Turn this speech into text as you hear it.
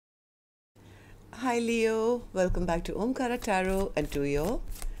Hi Leo, welcome back to Omkaratarot and to your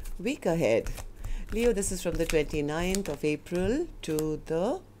week ahead. Leo, this is from the 29th of April to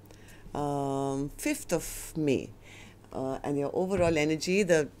the 5th of May. And your overall energy,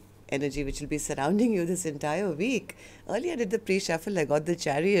 the energy which will be surrounding you this entire week. Earlier I did the pre-shuffle, I got the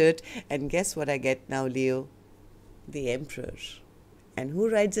Chariot, and guess what I get now, Leo? The Emperor. And who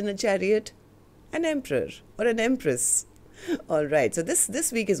rides in a chariot? An emperor or an empress. All right, so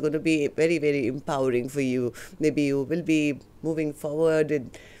this week is going to be very, very empowering for you. Maybe you will be moving forward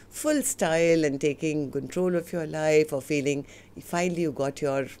in full style and taking control of your life, or feeling finally you got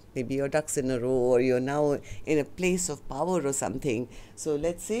maybe your ducks in a row, or you're now in a place of power or something. So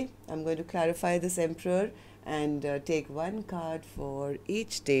let's see. I'm going to clarify this Emperor and take one card for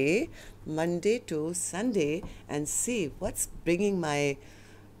each day, Monday to Sunday, and see what's bringing my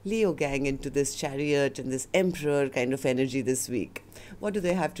Leo gang into this Chariot and this Emperor kind of energy this week. What do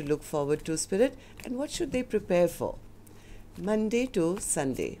they have to look forward to, Spirit? And what should they prepare for? Monday to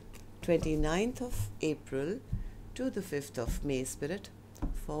Sunday, 29th of April to the 5th of May, Spirit,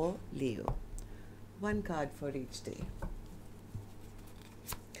 for Leo. One card for each day.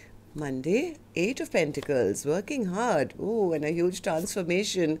 Monday, 8 of Pentacles, working hard. Oh, and a huge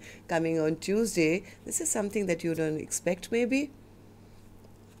transformation coming on Tuesday. This is something that you don't expect, maybe.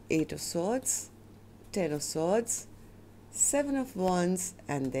 8 of Swords, 10 of Swords, 7 of Wands,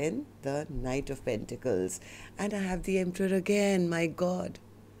 and then the Knight of Pentacles. And I have the Emperor again, my God.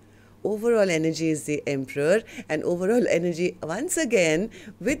 Overall energy is the Emperor, and overall energy once again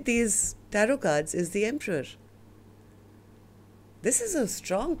with these tarot cards is the Emperor. This is a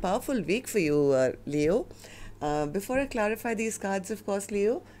strong, powerful week for you, Leo. Before I clarify these cards, of course,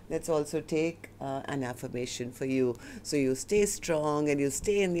 Leo, let's also take an affirmation for you. So you stay strong and you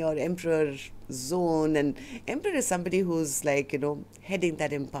stay in your Emperor zone. And Emperor is somebody who's like, heading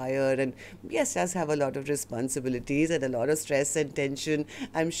that empire, and yes, does have a lot of responsibilities and a lot of stress and tension,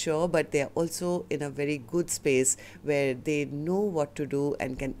 I'm sure, but they're also in a very good space where they know what to do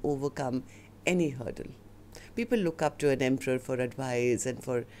and can overcome any hurdle. People look up to an Emperor for advice and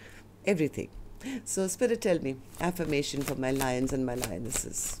for everything. So, Spirit, tell me, affirmation for my lions and my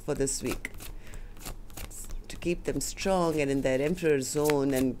lionesses for this week. To keep them strong and in their Emperor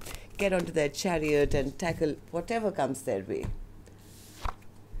zone and get onto their Chariot and tackle whatever comes their way.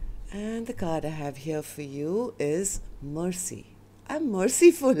 And the card I have here for you is Mercy. I'm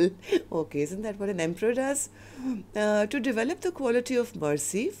merciful. Okay, isn't that what an Emperor does? To develop the quality of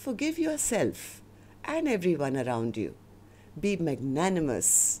mercy, forgive yourself and everyone around you. Be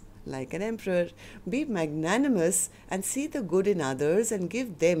magnanimous. Like an Emperor, be magnanimous and see the good in others and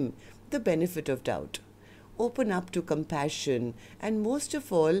give them the benefit of doubt. Open up to compassion and most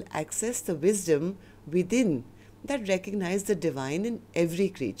of all access the wisdom within that recognize the divine in every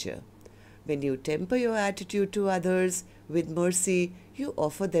creature. When you temper your attitude to others with mercy, you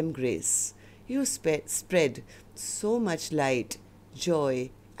offer them grace. You spread so much light, joy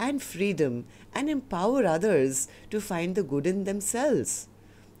and freedom and empower others to find the good in themselves.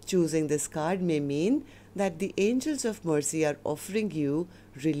 Choosing this card may mean that the angels of mercy are offering you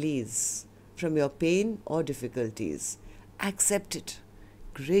release from your pain or difficulties. Accept it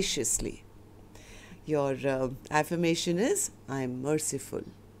graciously. Your affirmation is, I am merciful.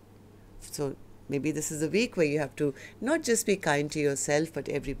 So maybe this is a week where you have to not just be kind to yourself, but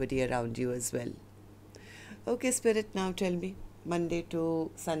everybody around you as well. Okay, Spirit, now tell me, Monday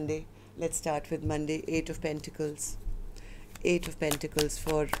to Sunday. Let's start with Monday, 8 of Pentacles. 8 of Pentacles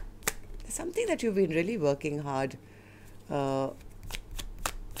for something that you've been really working hard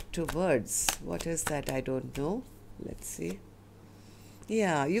towards. What is that? I don't know. Let's see.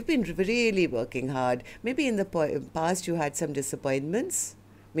 Yeah, you've been really working hard. Maybe in the past you had some disappointments.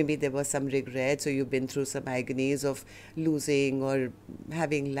 Maybe there was some regrets, or you've been through some agonies of losing or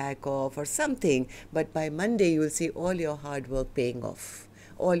having lack of or something. But by Monday, you will see all your hard work paying off.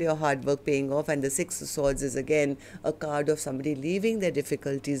 All your hard work paying off, and the 6 of Swords is again a card of somebody leaving their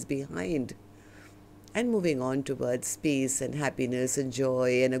difficulties behind and moving on towards peace and happiness and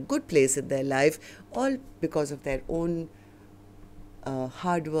joy and a good place in their life, all because of their own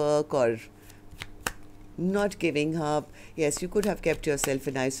hard work or not giving up. Yes, you could have kept yourself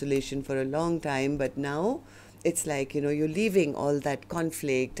in isolation for a long time, but now it's like, you're leaving all that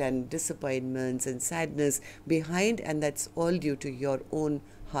conflict and disappointments and sadness behind, and that's all due to your own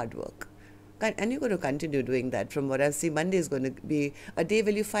hard work. And you're going to continue doing that. From what I've seen, Monday is going to be a day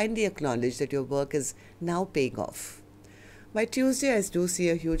where you finally acknowledge that your work is now paying off. By Tuesday, I do see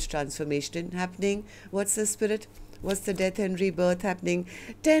a huge transformation happening. What's the Spirit? What's the death and rebirth happening?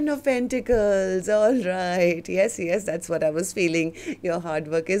 10 of Pentacles. All right. Yes, yes, that's what I was feeling. Your hard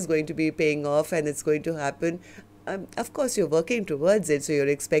work is going to be paying off and it's going to happen. Of course, you're working towards it, so you're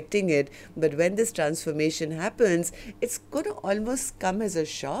expecting it. But when this transformation happens, it's going to almost come as a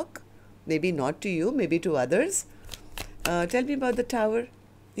shock. Maybe not to you, maybe to others. Tell me about the Tower.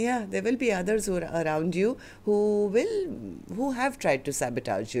 Yeah, there will be others who are around you who have tried to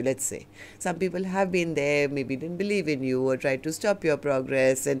sabotage you, let's say. Some people have been there, maybe didn't believe in you or tried to stop your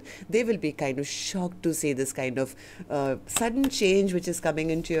progress, and they will be kind of shocked to see this kind of sudden change which is coming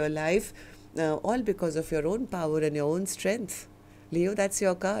into your life, all because of your own power and your own strength. Leo, that's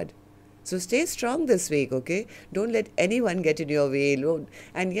your card. So stay strong this week, okay? Don't let anyone get in your way.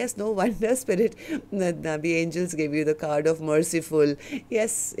 And yes, no wonder, Spirit, the angels gave you the card of merciful.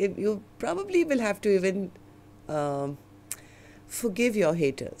 Yes, you probably will have to even forgive your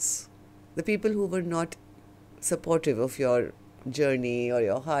haters. The people who were not supportive of your journey or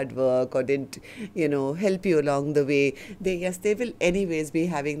your hard work or didn't help you along the way, they will anyways be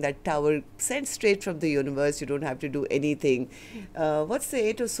having that Tower sent straight from the universe. You don't have to do anything. What's the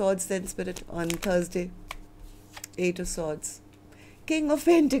 8 of Swords then, Spirit, on Thursday? 8 of Swords, King of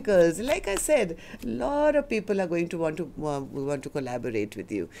Pentacles. Like I said, a lot of people are going to want to collaborate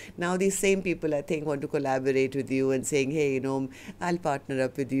with you. Now these same people, I think, want to collaborate with you and saying, hey, I'll partner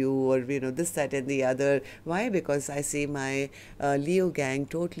up with you, or this, that and the other. Why? Because I see my Leo gang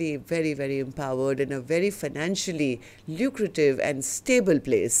totally very, very empowered in a very financially lucrative and stable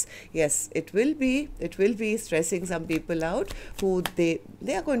place. Yes, it will be stressing some people out who they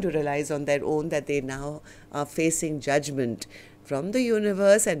are going to realize on their own that they now are facing judgment from the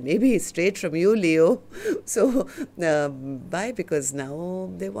universe and maybe straight from you, Leo. So, why? Because now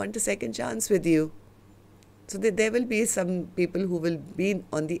they want a second chance with you. So there will be some people who will be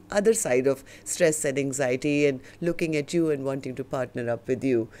on the other side of stress and anxiety and looking at you and wanting to partner up with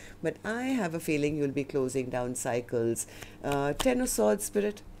you. But I have a feeling you'll be closing down cycles. 10 of Swords,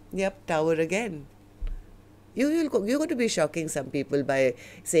 Spirit. Yep, Tower again. You're going to be shocking some people by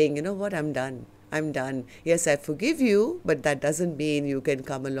saying, you know what, I'm done. I'm done. Yes, I forgive you, but that doesn't mean you can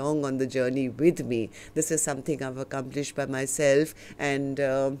come along on the journey with me. This is something I've accomplished by myself. And,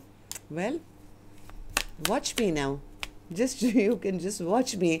 well, watch me now. You can just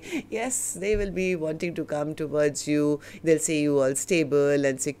watch me. Yes, they will be wanting to come towards you. They'll see you all stable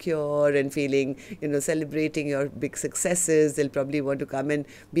and secure and feeling, celebrating your big successes. They'll probably want to come and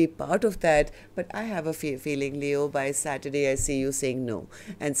be part of that. But I have a feeling, Leo, by Saturday I see you saying no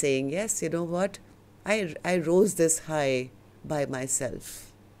and saying, yes, you know what? I rose this high by myself.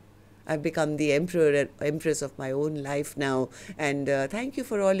 I've become the emperor and empress of my own life now. And thank you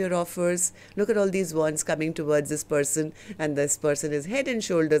for all your offers. Look at all these wands coming towards this person. And this person is head and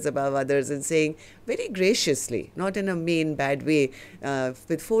shoulders above others and saying very graciously, not in a mean, bad way,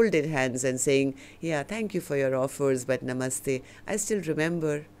 with folded hands and saying, yeah, thank you for your offers, but namaste. I still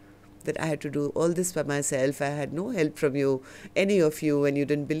remember that I had to do all this by myself. I had no help from you, any of you, and you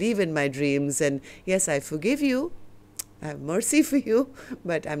didn't believe in my dreams. And yes, I forgive you. I have mercy for you,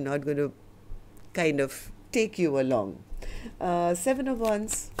 but I'm not going to kind of take you along. 7 of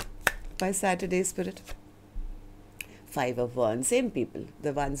Wands by Saturday, Spirit. 5 of Wands, same people,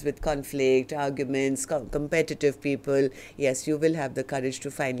 the ones with conflict, arguments, competitive people. Yes, you will have the courage to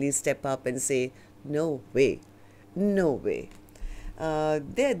finally step up and say, no way, no way.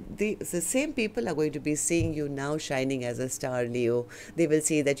 The same people are going to be seeing you now shining as a star, Leo. They will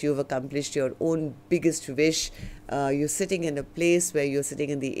see that you've accomplished your own biggest wish. You're sitting in a place where you're sitting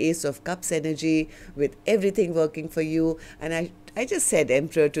in the Ace of Cups energy with everything working for you. And I just said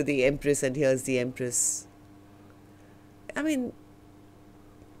Emperor to the Empress, and here's the Empress. I mean,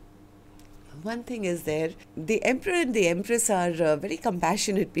 one thing is there, the Emperor and the Empress are very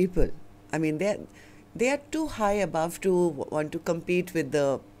compassionate people. I mean, they are too high above to want to compete with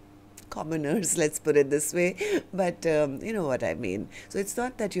the commoners, let's put it this way. But you know what I mean. So it's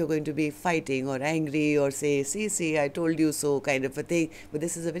not that you're going to be fighting or angry or say, see, I told you so kind of a thing. But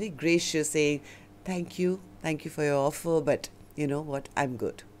this is a very gracious saying, thank you for your offer, but you know what, I'm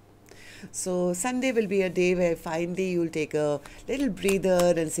good. So Sunday will be a day where finally you'll take a little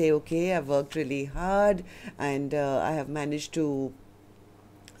breather and say, okay, I've worked really hard and I have managed to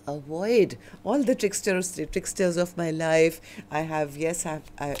avoid all the tricksters of my life.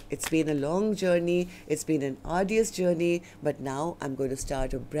 It's been a long journey, it's been an arduous journey, but now I'm going to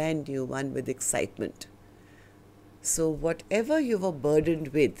start a brand new one with excitement. So whatever you were burdened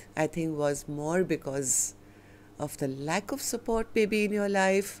with, I think was more because of the lack of support maybe in your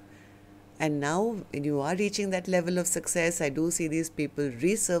life, And now when you are reaching that level of success, I do see these people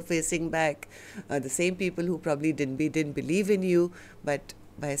resurfacing back, the same people who probably didn't believe in you, but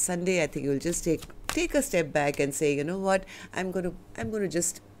by Sunday I think you'll just take a step back and say, you know what, I'm going to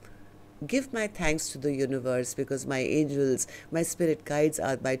just give my thanks to the universe, because my angels, my spirit guides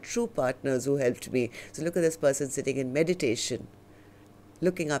are my true partners who helped me. So look at this person sitting in meditation,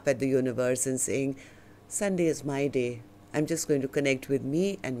 looking up at the universe and saying, Sunday is my day. I'm just going to connect with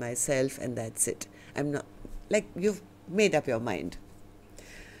me and myself, and that's it. I'm not, like, you've made up your mind.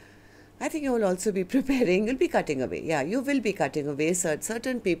 I think you will also be preparing, you'll be cutting away. Yeah, you will be cutting away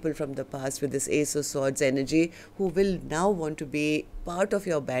certain people from the past with this Ace of Swords energy, who will now want to be part of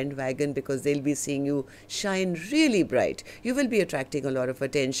your bandwagon, because they'll be seeing you shine really bright. You will be attracting a lot of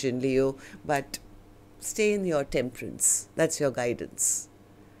attention, Leo, but stay in your temperance. That's your guidance.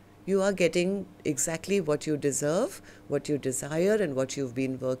 You are getting exactly what you deserve, what you desire, and what you've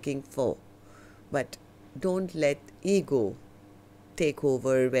been working for. But don't let ego take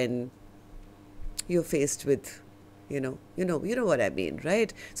over when you're faced with, you know what I mean,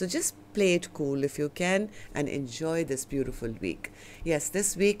 right? So just play it cool if you can, and enjoy this beautiful week. Yes,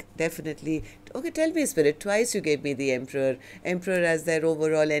 this week definitely. Okay, tell me, Spirit, twice you gave me the Emperor as their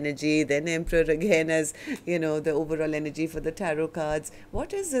overall energy, then Emperor again as, the overall energy for the tarot cards.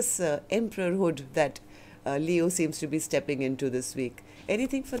 What is this Emperorhood that Leo seems to be stepping into this week?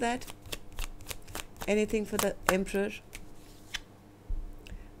 Anything for that? Anything for the Emperor?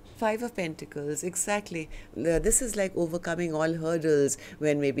 Five of Pentacles, exactly. This is like overcoming all hurdles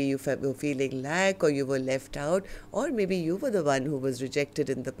when maybe you were feeling lack, or you were left out, or maybe you were the one who was rejected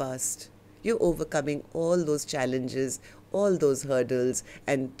in the past. You're overcoming all those challenges, all those hurdles,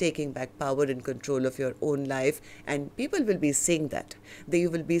 and taking back power and control of your own life. And people will be seeing that.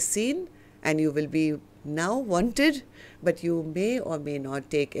 You will be seen, and you will be now wanted, but you may or may not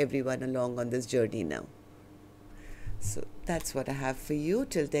take everyone along on this journey now. So that's what I have for you.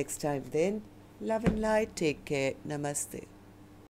 Till next time then, love and light. Take care. Namaste.